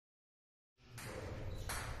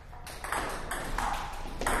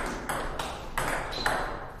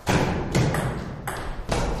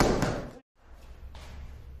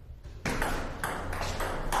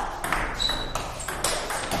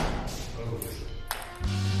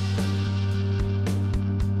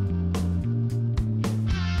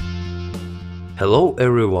Hello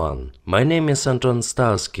everyone, my name is Anton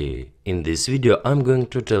Starsky. In this video I'm going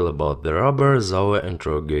to tell about the rubber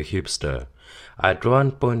Sauer&Troeger HIPSTER at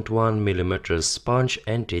 1.1 mm sponge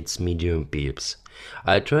and its medium pips.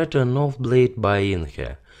 I tried an off-blade by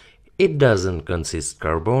Inhe. It doesn't consist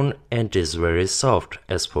carbon and is very soft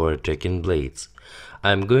as for attacking blades.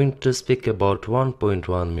 I'm going to speak about 1.1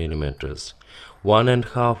 mm.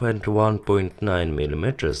 1.5 and 1.9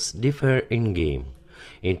 mm differ in game.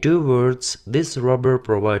 In two words, this rubber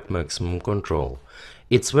provides maximum control.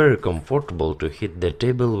 It's very comfortable to hit the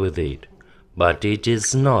table with it, but it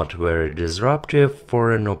is not very disruptive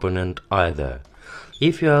for an opponent either.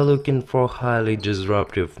 If you are looking for highly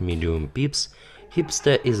disruptive medium pips,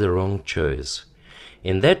 HIPSTER is a wrong choice.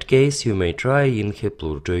 In that case, you may try Inhe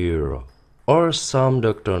Pluto Euro, or some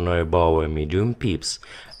Dr. Neubauer medium pips,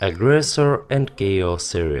 Aggressor and KO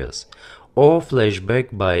series, or Flashback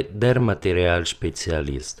by Der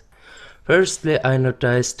Materialspezialist. Firstly, I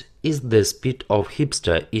noticed is the speed of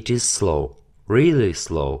HIPSTER. It is slow, really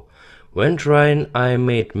slow. When trying, I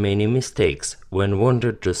made many mistakes when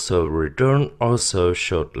wanted to serve return or serve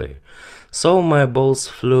shortly, so my balls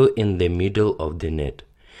flew in the middle of the net.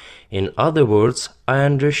 In other words, I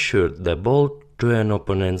undershot the ball to an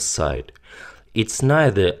opponent's side. It's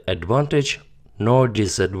neither advantage nor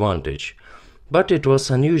disadvantage, but it was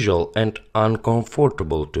unusual and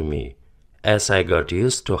uncomfortable to me, as I got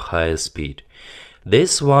used to higher speed.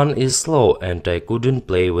 This one is slow and I couldn't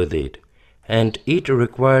play with it, and it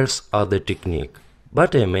requires other technique,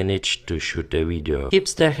 but I managed to shoot a video.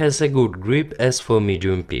 HIPSTER has a good grip as for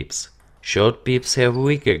medium pips. Short pips have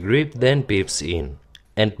weaker grip than pips in,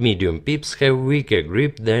 and medium pips have weaker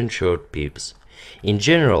grip than short pips. In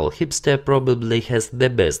general, HIPSTER probably has the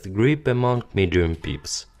best grip among medium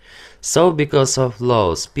pips. So because of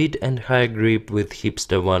low speed and high grip with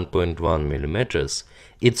HIPSTER 1.1 mm,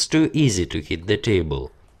 it's too easy to hit the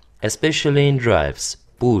table, especially in drives,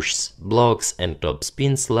 pushes, blocks and top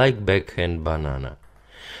spins like backhand banana.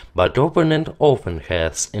 But opponent often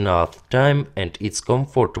has enough time and it's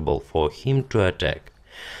comfortable for him to attack.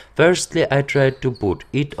 Firstly, I tried to put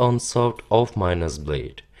it on soft off-minus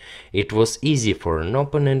blade. It was easy for an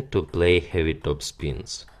opponent to play heavy top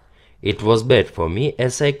spins. It was bad for me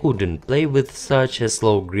as I couldn't play with such a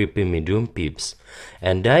slow grippy medium pips,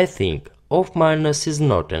 and I think off-minus is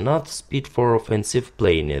not enough speed for offensive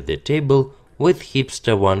play near the table with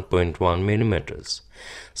HIPSTER 1.1 mm.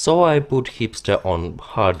 So I put HIPSTER on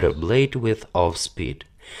harder blade with off speed.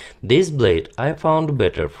 This blade I found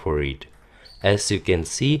better for it. As you can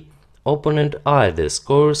see, opponent either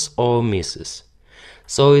scores or misses.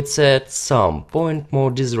 So it's at some point more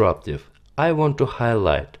disruptive. I want to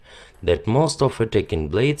highlight that most of attacking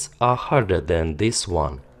blades are harder than this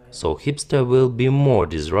one, so HIPSTER will be more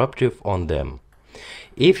disruptive on them.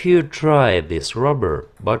 If you try this rubber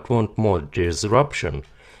but want more disruption,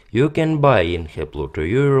 you can buy Inhe Pluto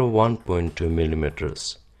Euro 1.2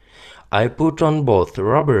 mm. I put on both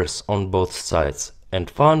rubbers on both sides and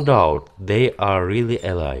found out they are really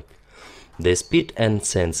alike. The speed and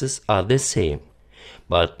senses are the same,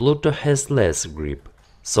 but Pluto has less grip,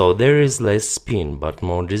 so there is less spin but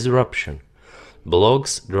more disruption.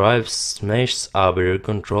 Blocks, drives, smashes are very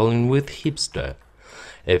controlling with HIPSTER.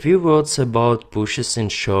 A few words about pushes in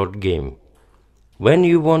short game. When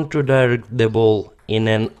you want to direct the ball in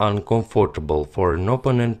an uncomfortable for an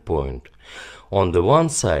opponent point, on the one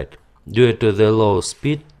side, due to the low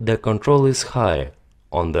speed, the control is high.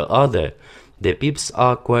 On the other, the pips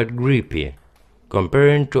are quite grippy,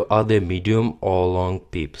 comparing to other medium or long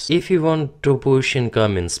pips. If you want to push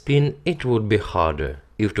incoming spin, it would be harder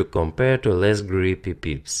if to compare to less grippy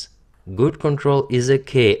pips. Good control is a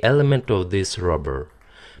key element of this rubber.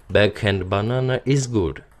 Backhand banana is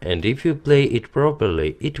good, and if you play it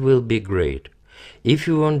properly, it will be great. If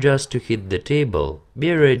you want just to hit the table,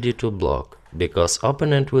 be ready to block, because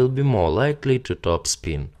opponent will be more likely to top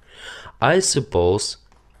spin. I suppose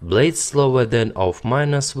blades slower than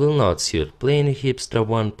off-minus will not suit playing HIPSTER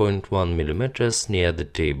 1.1 mm near the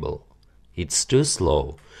table. It's too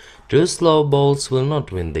slow. Too slow balls will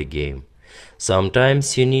not win the game.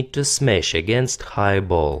 Sometimes you need to smash against high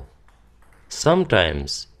ball.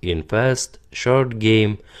 Sometimes, in fast, short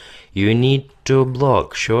game, you need to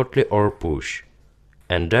block shortly or push,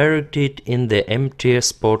 and direct it in the empty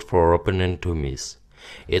spot for opponent to miss.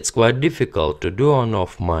 It's quite difficult to do on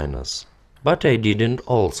off-minus. But I didn't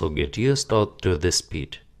also get used to the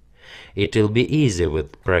speed. It'll be easy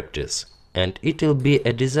with practice, and it'll be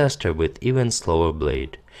a disaster with even slower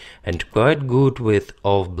blade, and quite good with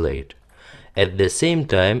off blade. At the same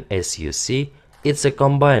time, as you see, it's a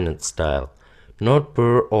combined style, not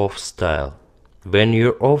pure off style. when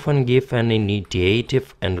you often give an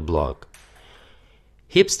initiative and block.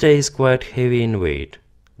 HIPSTER is quite heavy in weight.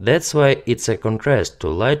 That's why it's a contrast to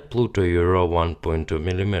light Pluto Euro 1.2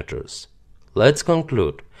 mm. Let's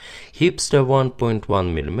conclude. HIPSTER 1.1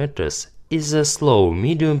 mm is a slow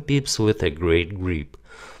medium pips with a great grip.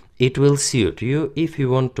 It will suit you if you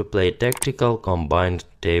want to play tactical combined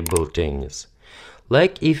table tennis.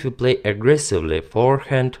 Like if you play aggressively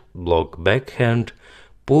forehand, block backhand,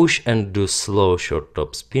 push and do slow short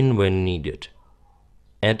top spin when needed.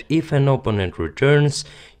 And if an opponent returns,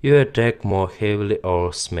 you attack more heavily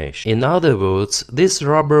or smash. In other words, this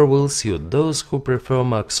rubber will suit those who prefer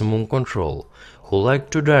maximum control, who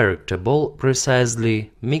like to direct a ball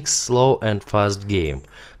precisely, mix slow and fast game,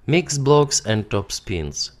 mix blocks and top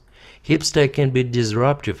spins. HIPSTER can be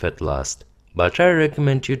disruptive at last, but I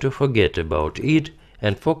recommend you to forget about it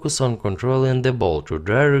and focus on controlling the ball to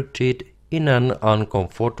direct it in an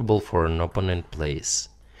uncomfortable for an opponent place.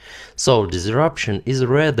 So disruption is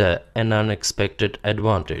rather an unexpected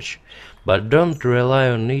advantage, but don't rely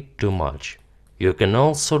on it too much. You can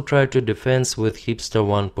also try to defense with HIPSTER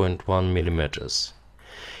 1.1 mm.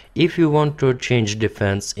 If you want to change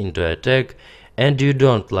defense into attack and you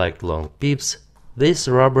don't like long pips, this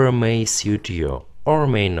rubber may suit you, or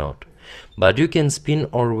may not, but you can spin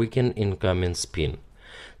or weaken incoming spin.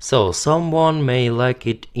 So someone may like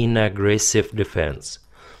it in aggressive defense.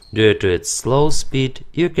 Due to its slow speed,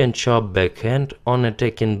 you can chop backhand on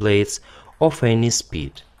attacking blades of any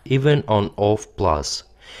speed, even on off plus.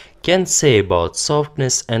 Can't say about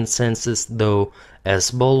softness and senses though,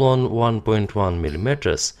 as ball on 1.1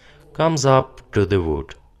 mm comes up to the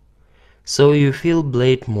wood. So you feel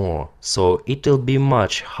blade more, so it'll be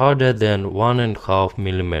much harder than 1.5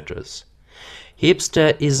 mm.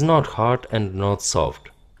 HIPSTER is not hard and not soft.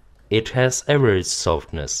 It has average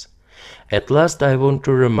softness. At last I want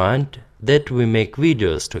to remind that we make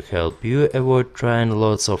videos to help you avoid trying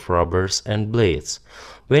lots of rubbers and blades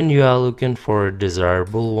when you are looking for a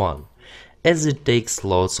desirable one, as it takes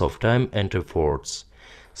lots of time and efforts.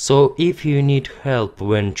 So if you need help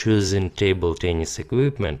when choosing table tennis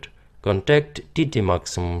equipment, contact TT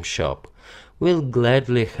Maximum Shop. We'll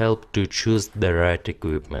gladly help to choose the right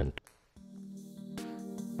equipment.